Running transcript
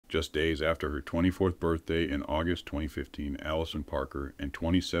Just days after her 24th birthday in August 2015, Allison Parker and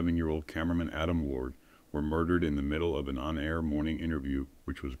 27-year-old cameraman Adam Ward were murdered in the middle of an on-air morning interview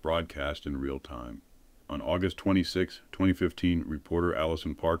which was broadcast in real time. On August 26, 2015, reporter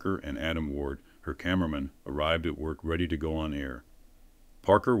Allison Parker and Adam Ward, her cameraman, arrived at work ready to go on air.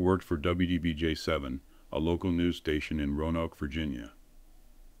 Parker worked for WDBJ-7, a local news station in Roanoke, Virginia.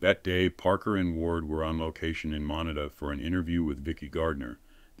 That day, Parker and Ward were on location in Monada for an interview with Vicki Gardner,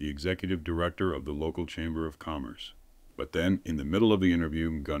 the executive director of the local Chamber of Commerce. But then, in the middle of the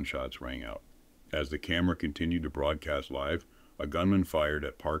interview, gunshots rang out. As the camera continued to broadcast live, a gunman fired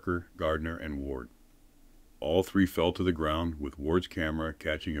at Parker, Gardner, and Ward. All three fell to the ground, with Ward's camera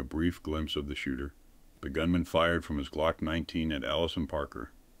catching a brief glimpse of the shooter. The gunman fired from his Glock 19 at Allison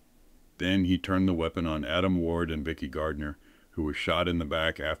Parker. Then he turned the weapon on Adam Ward and Vicki Gardner, who was shot in the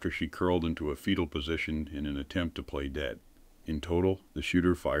back after she curled into a fetal position in an attempt to play dead. In total, the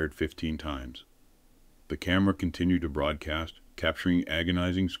shooter fired 15 times. The camera continued to broadcast, capturing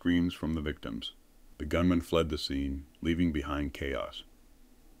agonizing screams from the victims. The gunman fled the scene, leaving behind chaos.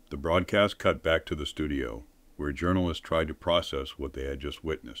 The broadcast cut back to the studio, where journalists tried to process what they had just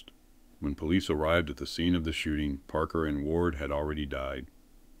witnessed. When police arrived at the scene of the shooting, Parker and Ward had already died.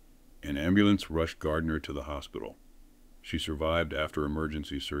 An ambulance rushed Gardner to the hospital. She survived after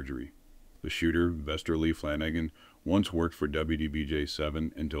emergency surgery. The shooter, Vester Lee Flanagan, once worked for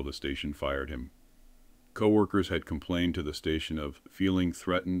WDBJ-7 until the station fired him. Co-workers had complained to the station of feeling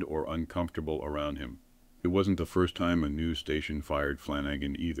threatened or uncomfortable around him. It wasn't the first time a news station fired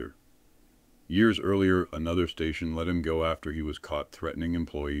Flanagan either. Years earlier, another station let him go after he was caught threatening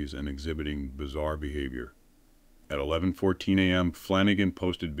employees and exhibiting bizarre behavior. At 11:14 a.m., Flanagan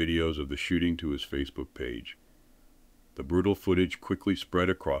posted videos of the shooting to his Facebook page. The brutal footage quickly spread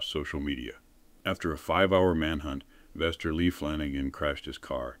across social media. After a 5-hour manhunt, Vester Lee Flanagan crashed his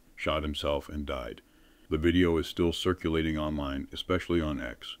car, shot himself, and died. The video is still circulating online, especially on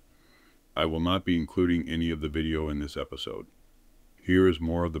X. I will not be including any of the video in this episode. Here is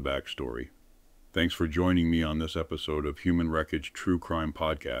more of the backstory. Thanks for joining me on this episode of Human Wreckage True Crime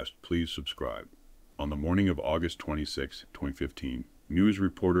Podcast. Please subscribe. On the morning of August 26, 2015, news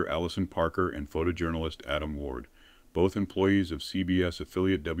reporter Allison Parker and photojournalist Adam Ward, both employees of CBS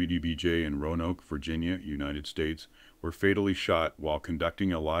affiliate WDBJ in Roanoke, Virginia, United States, were fatally shot while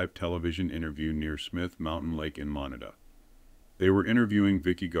conducting a live television interview near Smith Mountain Lake in Monada. They were interviewing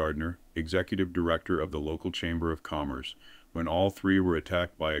Vicki Gardner, executive director of the local Chamber of Commerce, when all three were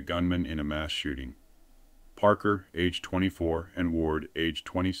attacked by a gunman in a mass shooting. Parker, age 24, and Ward, age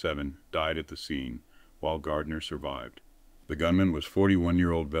 27, died at the scene, while Gardner survived. The gunman was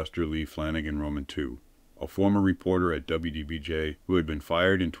 41-year-old Vester Lee Flanagan Roman II, a former reporter at WDBJ who had been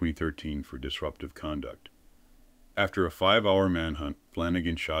fired in 2013 for disruptive conduct. After a 5-hour manhunt,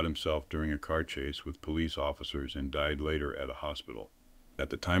 Flanagan shot himself during a car chase with police officers and died later at a hospital.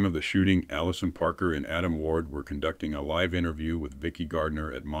 At the time of the shooting, Allison Parker and Adam Ward were conducting a live interview with Vicki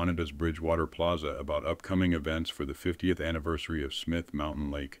Gardner at Monada's Bridgewater Plaza about upcoming events for the 50th anniversary of Smith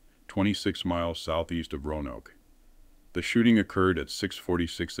Mountain Lake, 26 miles southeast of Roanoke. The shooting occurred at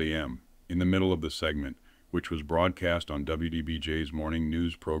 6:46 a.m., in the middle of the segment, which was broadcast on WDBJ's morning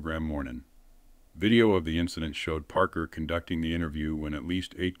news program Mornin'. Video of the incident showed Parker conducting the interview when at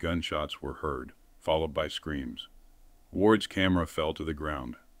least 8 gunshots were heard, followed by screams. Ward's camera fell to the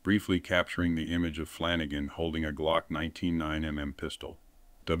ground, briefly capturing the image of Flanagan holding a Glock 19 9mm pistol.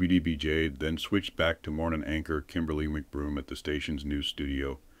 WDBJ then switched back to morning anchor Kimberly McBroom at the station's news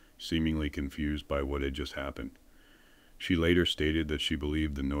studio, seemingly confused by what had just happened. She later stated that she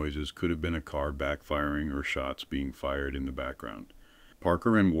believed the noises could have been a car backfiring or shots being fired in the background.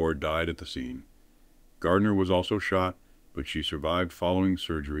 Parker and Ward died at the scene. Gardner was also shot, but she survived following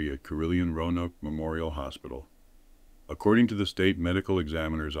surgery at Carilion Roanoke Memorial Hospital. According to the state medical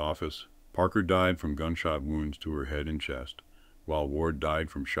examiner's office, Parker died from gunshot wounds to her head and chest, while Ward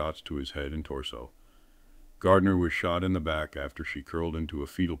died from shots to his head and torso. Gardner was shot in the back after she curled into a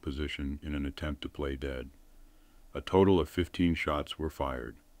fetal position in an attempt to play dead. A total of 15 shots were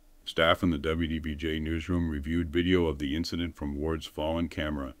fired. Staff in the WDBJ newsroom reviewed video of the incident from Ward's fallen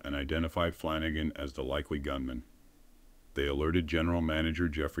camera and identified Flanagan as the likely gunman. They alerted General Manager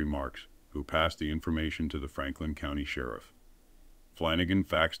Jeffrey Marks, who passed the information to the Franklin County Sheriff. Flanagan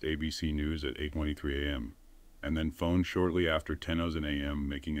faxed ABC News at 8:23 a.m., and then phoned shortly after 10:00 a.m.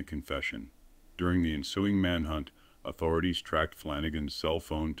 making a confession. During the ensuing manhunt, authorities tracked Flanagan's cell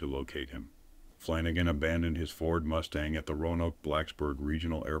phone to locate him. Flanagan abandoned his Ford Mustang at the Roanoke-Blacksburg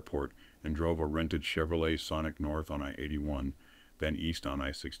Regional Airport and drove a rented Chevrolet Sonic north on I-81, then east on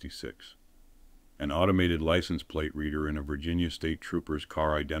I-66. An automated license plate reader in a Virginia State Trooper's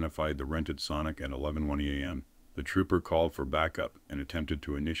car identified the rented Sonic at 11:20 a.m. The trooper called for backup and attempted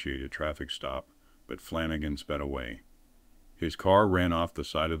to initiate a traffic stop, but Flanagan sped away. His car ran off the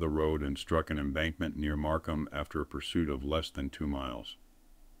side of the road and struck an embankment near Markham after a pursuit of less than 2 miles.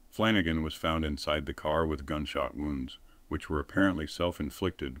 Flanagan was found inside the car with gunshot wounds, which were apparently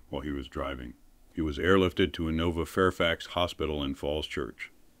self-inflicted while he was driving. He was airlifted to Inova Fairfax Hospital in Falls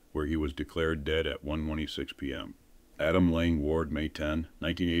Church, where he was declared dead at 1:26 p.m. Adam Lang Ward, May 10,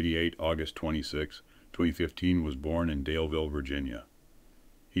 1988, August 26, 2015, was born in Daleville, Virginia.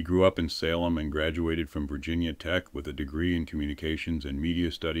 He grew up in Salem and graduated from Virginia Tech with a degree in Communications and Media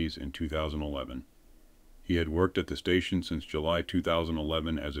Studies in 2011. He had worked at the station since July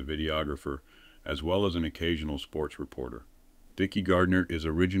 2011 as a videographer, as well as an occasional sports reporter. Dickie Gardner is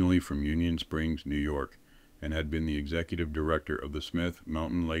originally from Union Springs, New York, and had been the executive director of the Smith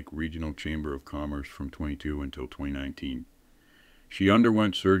Mountain Lake Regional Chamber of Commerce from 2022 until 2019. She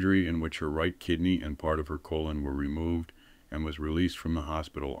underwent surgery in which her right kidney and part of her colon were removed and was released from the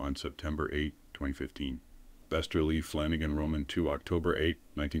hospital on September 8, 2015. Bester Lee Flanagan Roman II, October 8,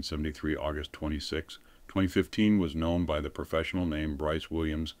 1973, August 26, 2015, was known by the professional name Bryce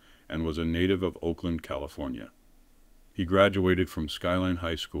Williams and was a native of Oakland, California. He graduated from Skyline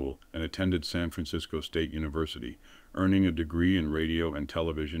High School and attended San Francisco State University, earning a degree in radio and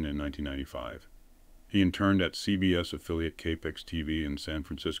television in 1995. He interned at CBS affiliate Capex TV in San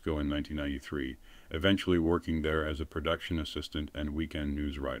Francisco in 1993, eventually working there as a production assistant and weekend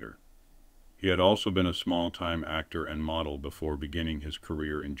news writer. He had also been a small-time actor and model before beginning his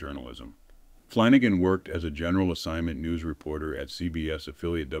career in journalism. Flanagan worked as a general assignment news reporter at CBS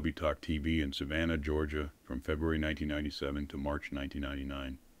affiliate WTalk TV in Savannah, Georgia, from February 1997 to March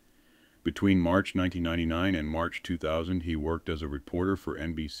 1999. Between March 1999 and March 2000, he worked as a reporter for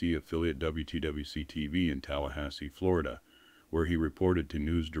NBC affiliate WTWC TV in Tallahassee, Florida, where he reported to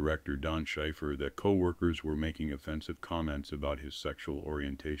news director Don Schaefer that co-workers were making offensive comments about his sexual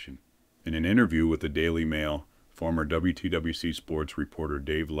orientation. In an interview with the Daily Mail, former WTWC sports reporter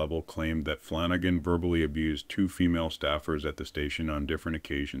Dave Lovell claimed that Flanagan verbally abused 2 female staffers at the station on different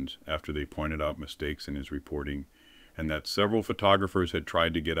occasions after they pointed out mistakes in his reporting, and that several photographers had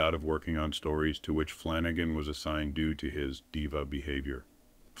tried to get out of working on stories to which Flanagan was assigned due to his diva behavior.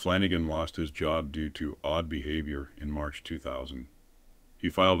 Flanagan lost his job due to odd behavior in March 2000. He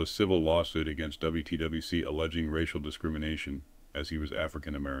filed a civil lawsuit against WTWC alleging racial discrimination, as he was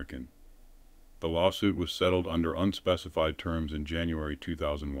African American. The lawsuit was settled under unspecified terms in January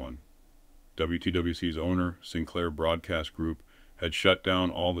 2001. WTWC's owner, Sinclair Broadcast Group, had shut down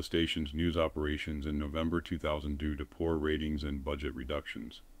all the station's news operations in November 2000 due to poor ratings and budget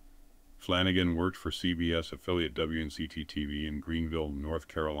reductions. Flanagan worked for CBS affiliate WNCT-TV in Greenville, North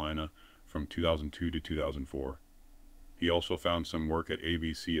Carolina from 2002 to 2004. He also found some work at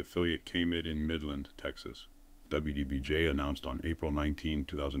ABC affiliate KMID in Midland, Texas. WDBJ announced on April 19,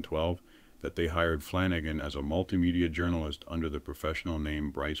 2012, that they hired Flanagan as a multimedia journalist under the professional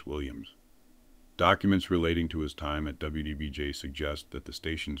name Bryce Williams. Documents relating to his time at WDBJ suggest that the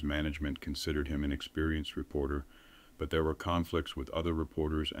station's management considered him an experienced reporter, but there were conflicts with other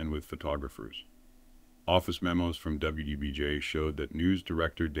reporters and with photographers. Office memos from WDBJ showed that news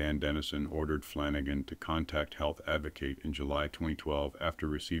director Dan Dennison ordered Flanagan to contact Health Advocate in July 2012 after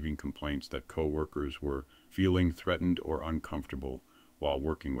receiving complaints that co-workers were feeling threatened or uncomfortable while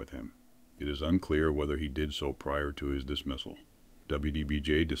working with him. It is unclear whether he did so prior to his dismissal.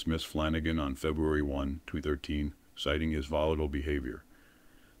 WDBJ dismissed Flanagan on February 1, 2013, citing his volatile behavior.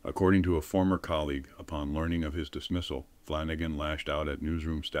 According to a former colleague, upon learning of his dismissal, Flanagan lashed out at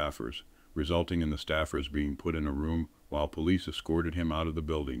newsroom staffers, resulting in the staffers being put in a room while police escorted him out of the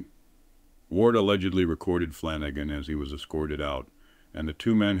building. Ward allegedly recorded Flanagan as he was escorted out, and the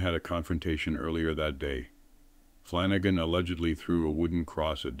 2 men had a confrontation earlier that day. Flanagan allegedly threw a wooden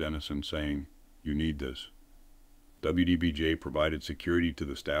cross at Dennison, saying, "You need this." WDBJ provided security to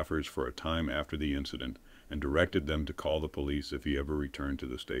the staffers for a time after the incident and directed them to call the police if he ever returned to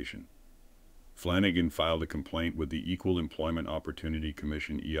the station. Flanagan filed a complaint with the Equal Employment Opportunity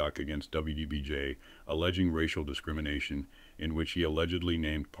Commission (EOC) against WDBJ, alleging racial discrimination, in which he allegedly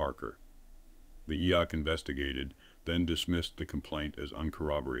named Parker. The EOC investigated, then dismissed the complaint as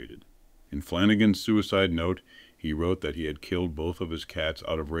uncorroborated. In Flanagan's suicide note, he wrote that he had killed both of his cats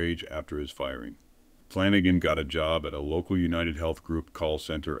out of rage after his firing. Flanagan got a job at a local United Health Group call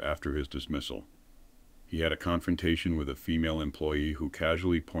center after his dismissal. He had a confrontation with a female employee who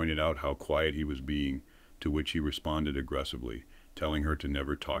casually pointed out how quiet he was being, to which he responded aggressively, telling her to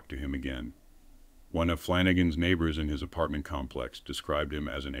never talk to him again. One of Flanagan's neighbors in his apartment complex described him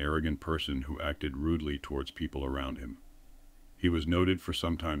as an arrogant person who acted rudely towards people around him. He was noted for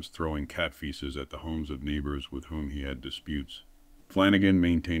sometimes throwing cat feces at the homes of neighbors with whom he had disputes. Flanagan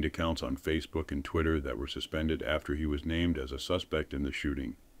maintained accounts on Facebook and Twitter that were suspended after he was named as a suspect in the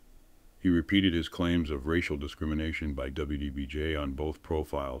shooting. He repeated his claims of racial discrimination by WDBJ on both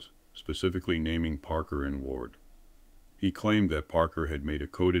profiles, specifically naming Parker and Ward. He claimed that Parker had made a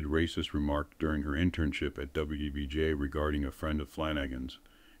coded racist remark during her internship at WDBJ regarding a friend of Flanagan's,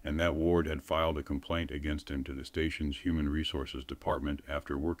 and that Ward had filed a complaint against him to the station's Human Resources Department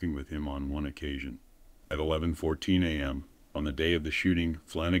after working with him on one occasion. At 11:14 a.m., on the day of the shooting,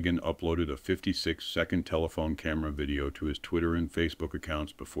 Flanagan uploaded a 56-second telephone camera video to his Twitter and Facebook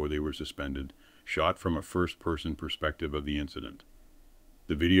accounts before they were suspended, shot from a first-person perspective of the incident.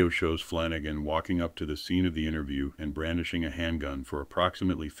 The video shows Flanagan walking up to the scene of the interview and brandishing a handgun for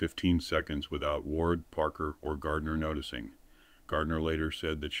approximately 15 seconds without Ward, Parker, or Gardner noticing. Gardner later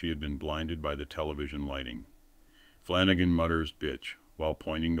said that she had been blinded by the television lighting. Flanagan mutters "bitch" while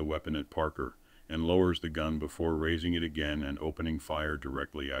pointing the weapon at Parker, and lowers the gun before raising it again and opening fire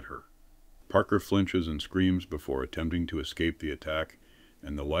directly at her. Parker flinches and screams before attempting to escape the attack,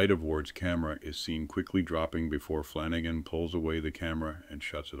 and the light of Ward's camera is seen quickly dropping before Flanagan pulls away the camera and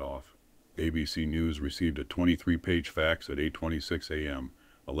shuts it off. ABC News received a 23-page fax at 8:26 a.m.,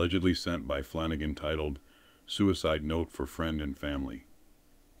 allegedly sent by Flanagan, titled "Suicide Note for Friend and Family."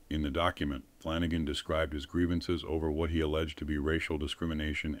 In the document, Flanagan described his grievances over what he alleged to be racial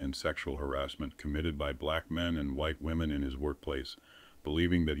discrimination and sexual harassment committed by black men and white women in his workplace,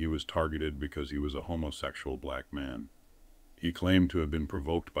 believing that he was targeted because he was a homosexual black man. He claimed to have been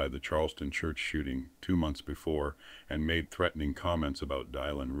provoked by the Charleston church shooting 2 months before and made threatening comments about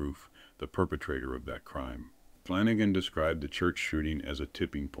Dylan Roof, the perpetrator of that crime. Flanagan described the church shooting as a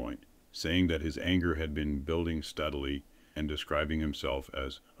tipping point, saying that his anger had been building steadily and describing himself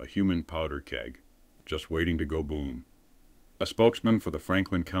as a human powder keg, just waiting to go boom. A spokesman for the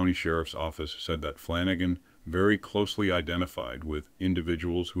Franklin County Sheriff's Office said that Flanagan very closely identified with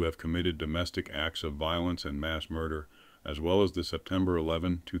individuals who have committed domestic acts of violence and mass murder, as well as the September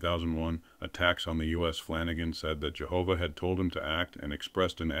 11, 2001 attacks on the U.S. Flanagan said that Jehovah had told him to act and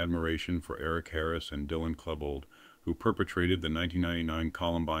expressed an admiration for Eric Harris and Dylan Klebold, who perpetrated the 1999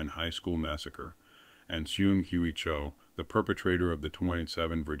 Columbine High School massacre, and Seung Hui Cho, the perpetrator of the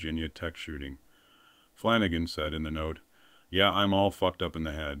 27 Virginia Tech shooting. Flanagan said in the note, "Yeah, I'm all fucked up in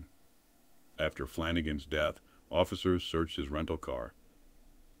the head." After Flanagan's death, officers searched his rental car.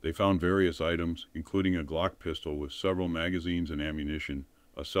 They found various items, including a Glock pistol with several magazines and ammunition,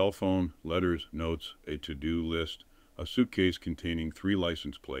 a cell phone, letters, notes, a to-do list, a suitcase containing 3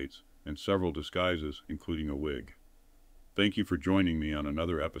 license plates, and several disguises, including a wig. Thank you for joining me on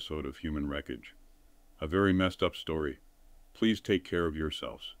another episode of Human Wreckage. A very messed up story. Please take care of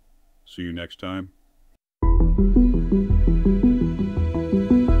yourselves. See you next time.